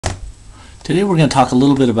Today we're going to talk a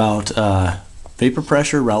little bit about vapor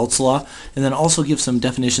pressure, Raoult's law, and then also give some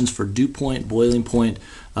definitions for dew point, boiling point,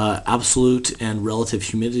 absolute and relative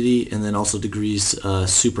humidity, and then also degrees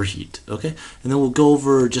superheat. Okay, and then we'll go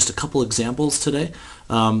over just a couple examples today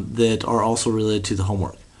that are also related to the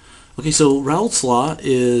homework. Okay, so Raoult's law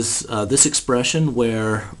is this expression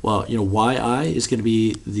where, well, Yi is going to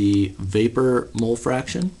be the vapor mole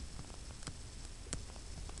fraction.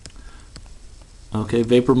 Okay,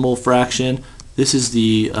 vapor mole fraction. This is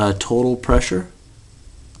the total pressure.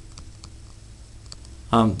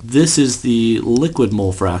 This is the liquid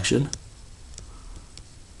mole fraction.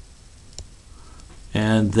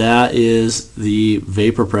 And that is the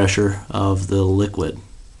vapor pressure of the liquid.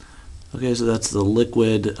 Okay, so that's the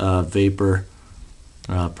liquid vapor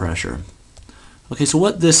pressure. Okay, so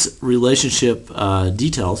what this relationship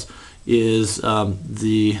details is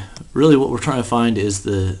really what we're trying to find is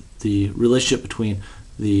the relationship between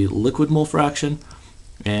the liquid mole fraction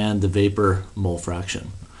and the vapor mole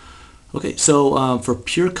fraction. Okay, so for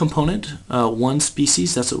pure component, one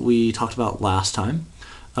species, that's what we talked about last time.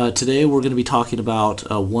 Today we're going to be talking about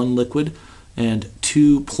one liquid and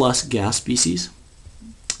 2+ gas species.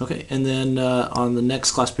 Okay, and then on the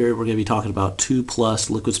next class period we're going to be talking about 2+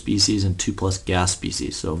 liquid species and 2+ gas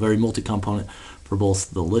species. So very multi-component for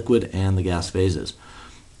both the liquid and the gas phases.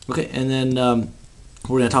 Okay, and then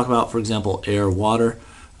we're going to talk about, for example, air, water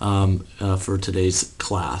for today's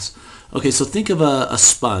class. Okay, so think of a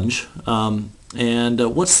sponge,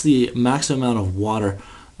 and what's the maximum amount of water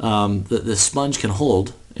that the sponge can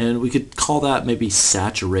hold? And we could call that maybe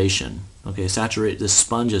saturation. Okay, this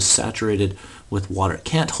sponge is saturated with water. It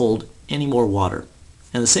can't hold any more water.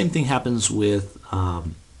 And the same thing happens with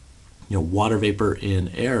water vapor in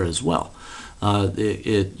air as well.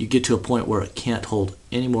 You get to a point where it can't hold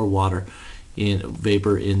any more water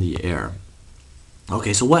vapor in the air.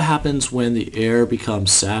 Okay, so what happens when the air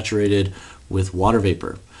becomes saturated with water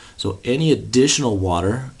vapor? So any additional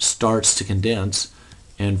water starts to condense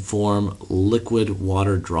and form liquid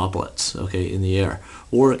water droplets, okay, in the air,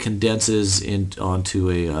 or it condenses onto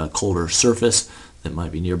a colder surface that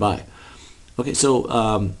might be nearby. Okay, so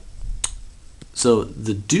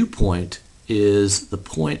the dew point is the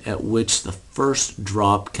point at which the first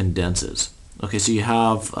drop condenses. Okay, so you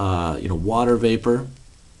have water vapor,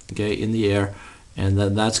 okay, in the air, and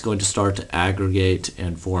then that's going to start to aggregate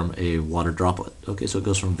and form a water droplet. Okay, so it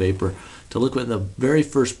goes from vapor to liquid. And the very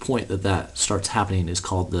first point that starts happening is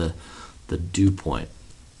called the dew point.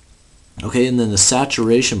 Okay, and then the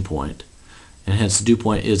saturation point, and hence the dew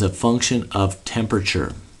point, is a function of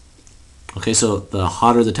temperature. Okay, so the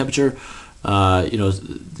hotter the temperature, so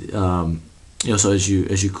as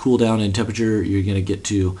you cool down in temperature, you're going to get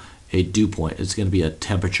to a dew point. It's going to be a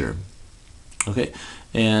temperature. Okay,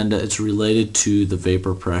 and it's related to the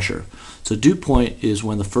vapor pressure. So dew point is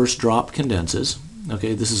when the first drop condenses.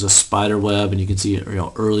 Okay, this is a spider web, and you can see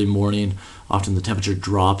early morning, often the temperature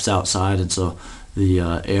drops outside, and so the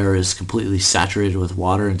air is completely saturated with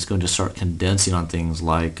water, and it's going to start condensing on things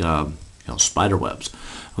like spider webs.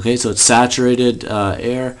 Okay, so it's saturated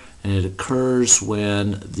air, and it occurs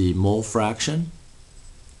when the mole fraction,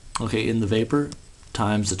 okay, in the vapor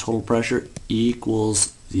times the total pressure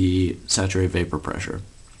equals the saturated vapor pressure.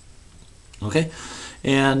 Okay,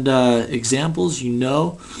 and examples, if you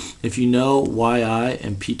know Yi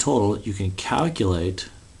and P total, you can calculate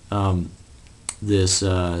this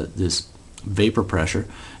vapor pressure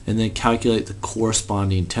and then calculate the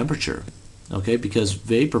corresponding temperature. Okay, because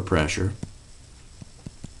vapor pressure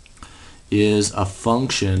is a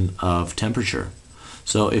function of temperature.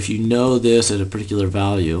 So if you know this at a particular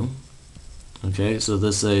value, okay, so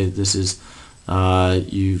this is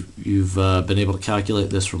you've been able to calculate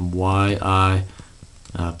this from Yi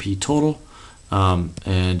P total,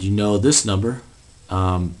 and you know this number,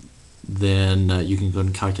 then you can go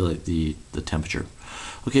and calculate the temperature.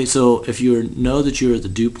 Okay, so if you know that you're at the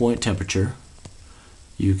dew point temperature,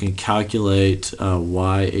 you can calculate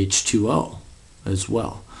YH2O as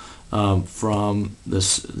well from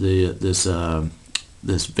this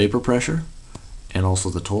vapor pressure and also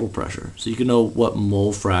the total pressure. So you can know what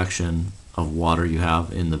mole fraction of water you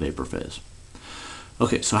have in the vapor phase.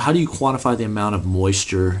 Okay, so how do you quantify the amount of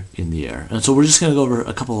moisture in the air? And so we're just going to go over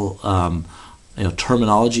a couple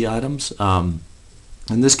terminology items, and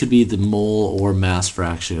this could be the mole or mass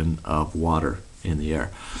fraction of water in the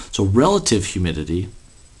air. So relative humidity,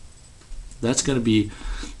 that's going to be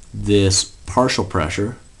this partial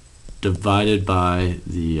pressure divided by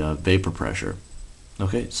the vapor pressure.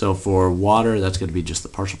 Okay, so for water, that's going to be just the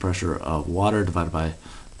partial pressure of water divided by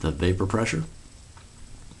the vapor pressure.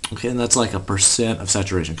 Okay, and that's like a % of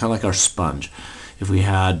saturation, kind of like our sponge. If we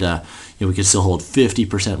had, we could still hold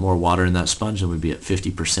 50% more water in that sponge, and we'd be at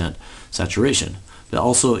 50% saturation. But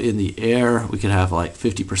also in the air, we could have like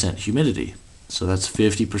 50% humidity. So that's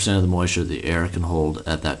 50% of the moisture the air can hold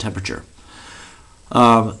at that temperature.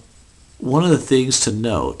 One of the things to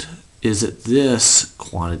note is that this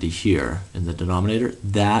quantity here in the denominator,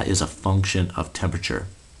 that is a function of temperature.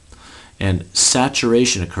 And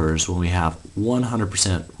saturation occurs when we have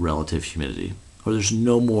 100% relative humidity, or there's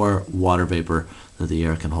no more water vapor that the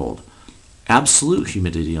air can hold. Absolute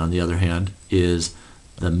humidity, on the other hand, is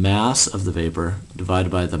the mass of the vapor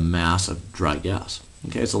divided by the mass of dry gas.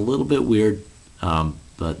 Okay, it's a little bit weird,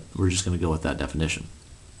 but we're just going to go with that definition.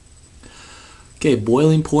 Okay,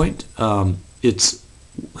 boiling point, as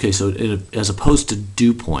opposed to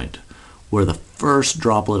dew point, where the first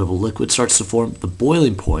droplet of a liquid starts to form, the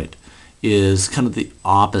boiling point is kind of the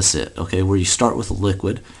opposite, okay, where you start with a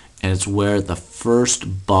liquid, and it's where the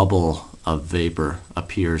first bubble of vapor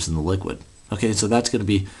appears in the liquid. Okay, so that's going to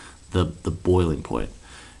be the boiling point.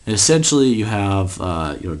 And essentially you have,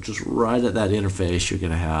 just right at that interface, you're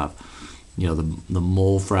going to have, the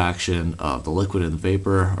mole fraction of the liquid and the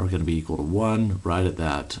vapor are going to be equal to 1 right at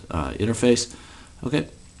that interface. Okay,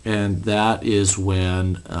 and that is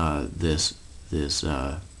when this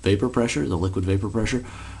vapor pressure, the liquid vapor pressure,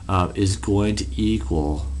 is going to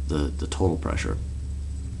equal the total pressure.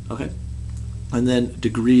 Okay, and then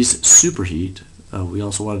degrees superheat, we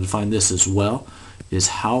also want to define this as well, is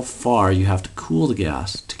how far you have to cool the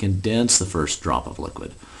gas to condense the first drop of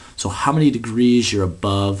liquid. So how many degrees you're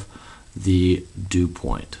above the dew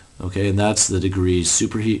point. Okay, and that's the degrees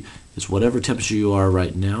superheat, is whatever temperature you are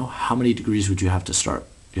right now, how many degrees would you have to start?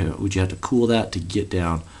 Would you have to cool that to get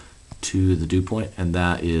down to the dew point? And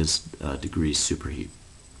that is degrees superheat.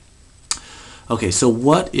 Okay, so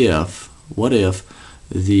what if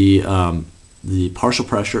the partial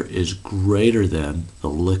pressure is greater than the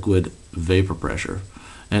liquid vapor pressure?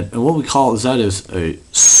 And what we call that is a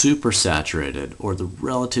supersaturated, or the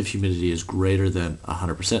relative humidity is greater than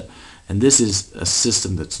 100%. And this is a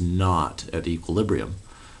system that's not at equilibrium.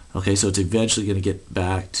 Okay, so it's eventually going to get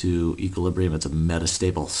back to equilibrium. It's a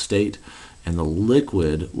metastable state, and the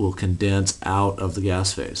liquid will condense out of the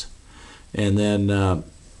gas phase. And then,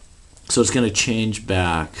 so it's going to change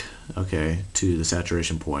back, okay, to the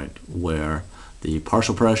saturation point where the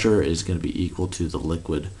partial pressure is going to be equal to the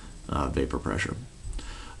liquid vapor pressure.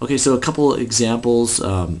 Okay, so a couple examples,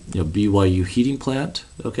 BYU heating plant,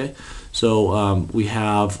 okay. So we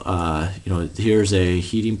have, here's a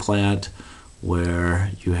heating plant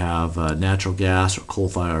where you have natural gas or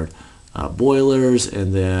coal-fired boilers,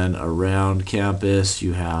 and then around campus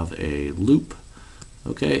you have a loop,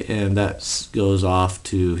 okay, and that goes off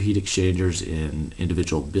to heat exchangers in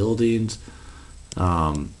individual buildings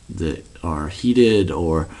that are heated,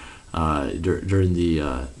 or during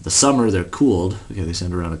the summer they're cooled. Okay, they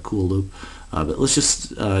send around a cool loop, but let's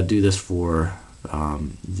just do this for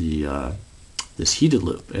this heated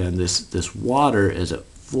loop, and this water is at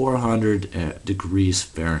 400 degrees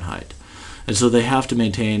Fahrenheit, and so they have to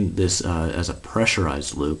maintain this as a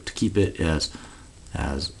pressurized loop to keep it as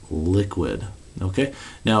liquid. Okay,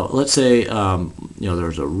 now let's say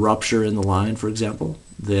there's a rupture in the line, for example.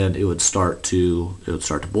 Then it would start to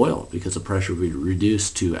boil because the pressure would be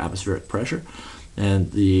reduced to atmospheric pressure,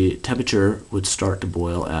 and the temperature would start to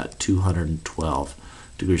boil at 212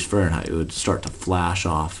 degrees Fahrenheit. It would start to flash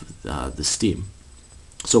off the steam.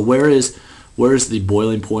 So where is the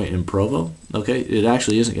boiling point in Provo? Okay, it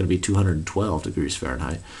actually isn't going to be 212 degrees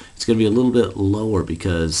Fahrenheit. It's going to be a little bit lower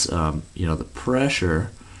because the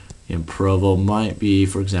pressure in Provo might be,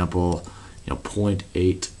 for example,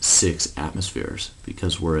 0.86 atmospheres,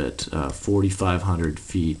 because we're at 4,500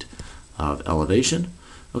 feet of elevation.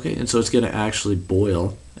 Okay, and so it's going to actually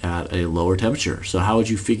boil at a lower temperature. So how would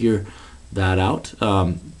you figure that out?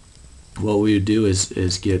 What we would do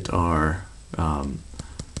is get our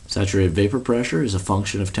saturated vapor pressure as a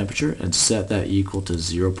function of temperature and set that equal to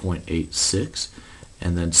 0.86,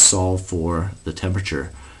 and then solve for the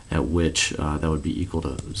temperature at which that would be equal to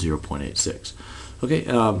 0.86. Okay,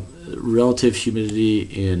 relative humidity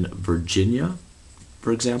in Virginia,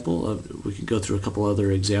 for example. We can go through a couple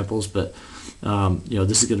other examples, but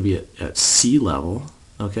this is going to be at sea level.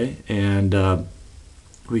 Okay, and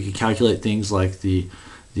we can calculate things like the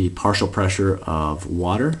partial pressure of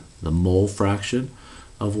water, the mole fraction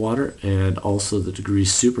of water, and also the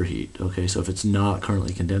degrees superheat. Okay, so if it's not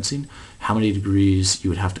currently condensing, how many degrees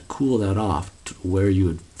you would have to cool that off to where you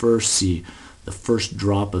would first see the first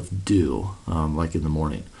drop of dew, like in the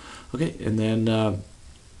morning. Okay, and then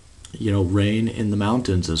rain in the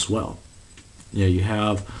mountains as well. you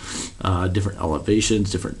have different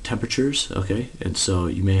elevations, different temperatures, okay, and so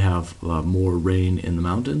you may have more rain in the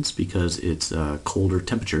mountains because it's colder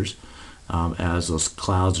temperatures as those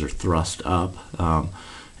clouds are thrust up,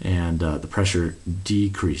 and the pressure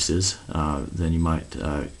decreases, then you might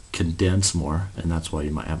condense more, and that's why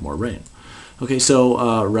you might have more rain. Okay,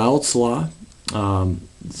 so Raoult's law.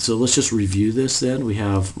 So let's just review this then. We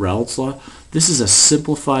have Raoult's law. This is a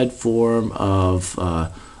simplified form of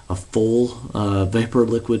a full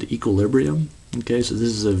vapor-liquid equilibrium. Okay, so this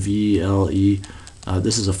is a VLE.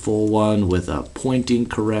 This is a full one with a pointing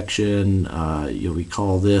correction. We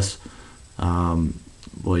call this,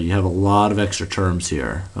 well, you have a lot of extra terms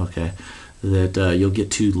here, okay, that you'll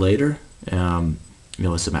get to later.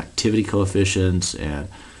 With some activity coefficients, and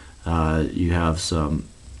you have some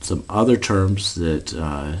other terms that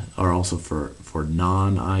are also for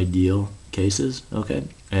non-ideal cases, okay,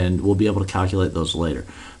 and we'll be able to calculate those later.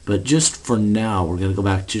 But just for now, we're going to go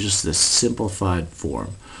back to just this simplified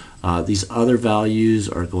form. These other values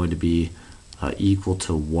are going to be equal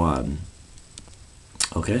to 1.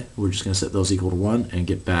 Okay, we're just going to set those equal to 1 and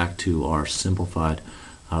get back to our simplified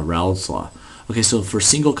Raoult's law. Okay, so for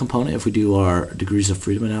single component, if we do our degrees of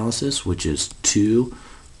freedom analysis, which is 2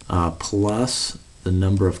 plus the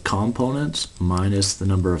number of components minus the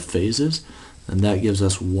number of phases, and that gives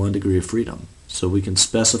us 1 degree of freedom. So we can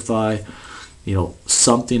specify,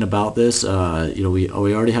 something about this. We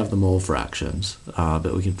already have the mole fractions,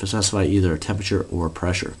 but we can specify either temperature or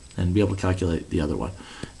pressure and be able to calculate the other one.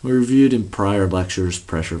 We reviewed in prior lectures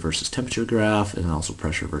pressure versus temperature graph and also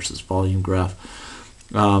pressure versus volume graph.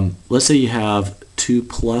 Let's say you have 2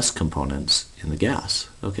 plus components in the gas.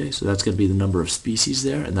 Okay, so that's going to be the number of species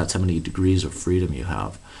there, and that's how many degrees of freedom you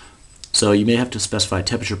have. So you may have to specify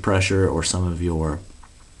temperature, pressure, or some of your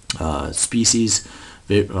species,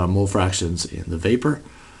 mole fractions in the vapor.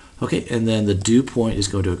 Okay, and then the dew point is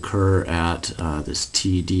going to occur at this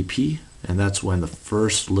TdP, and that's when the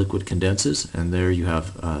first liquid condenses, and there you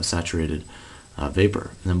have saturated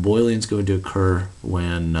vapor. And then boiling is going to occur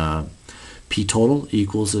when P total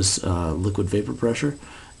equals this liquid vapor pressure,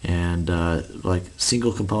 and like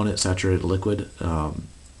single component saturated liquid,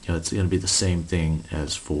 it's going to be the same thing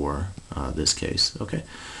as for this case. Okay,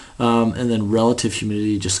 and then relative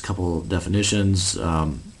humidity, just a couple of definitions.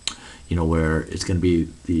 Where it's going to be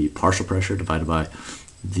the partial pressure divided by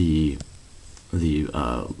the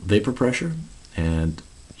vapor pressure, and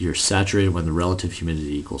you're saturated when the relative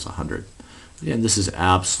humidity equals 100. Again, this is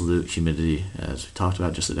absolute humidity, as we talked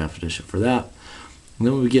about, just a definition for that. And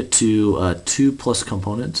then when we get to 2 plus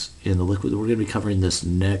components in the liquid, we're going to be covering this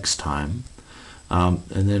next time. And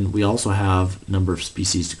then we also have number of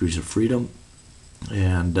species, degrees of freedom,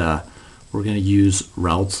 and we're going to use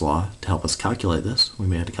Raoult's law to help us calculate this. We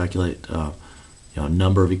may have to calculate a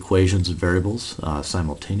number of equations and variables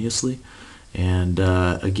simultaneously. And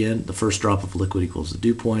again, the first drop of liquid equals the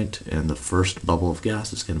dew point, and the first bubble of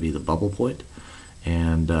gas is going to be the bubble point.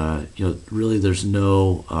 And really, there's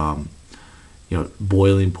no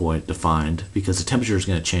boiling point defined because the temperature is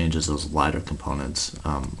going to change as those lighter components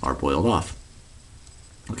are boiled off.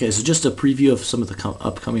 Okay, so just a preview of some of the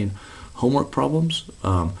upcoming homework problems.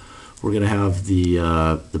 We're going to have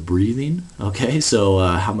the breathing. Okay, so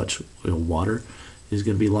how much water is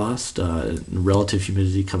going to be lost, relative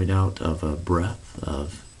humidity coming out of a breath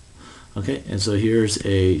of. Okay, and so here's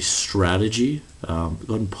a strategy. Go ahead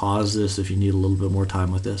and pause this if you need a little bit more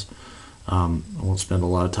time with this. I won't spend a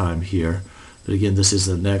lot of time here, but again, this is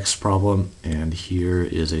the next problem, and here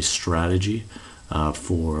is a strategy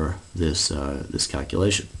for this this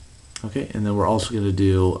calculation. Okay, and then we're also going to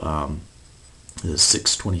do the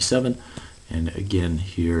 627, and again,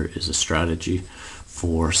 here is a strategy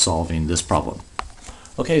for solving this problem.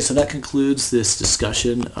 Okay, so that concludes this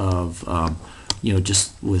discussion of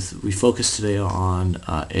we focused today on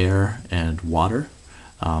air and water,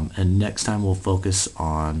 and next time we'll focus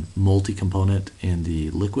on multi-component in the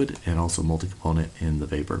liquid and also multi-component in the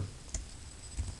vapor.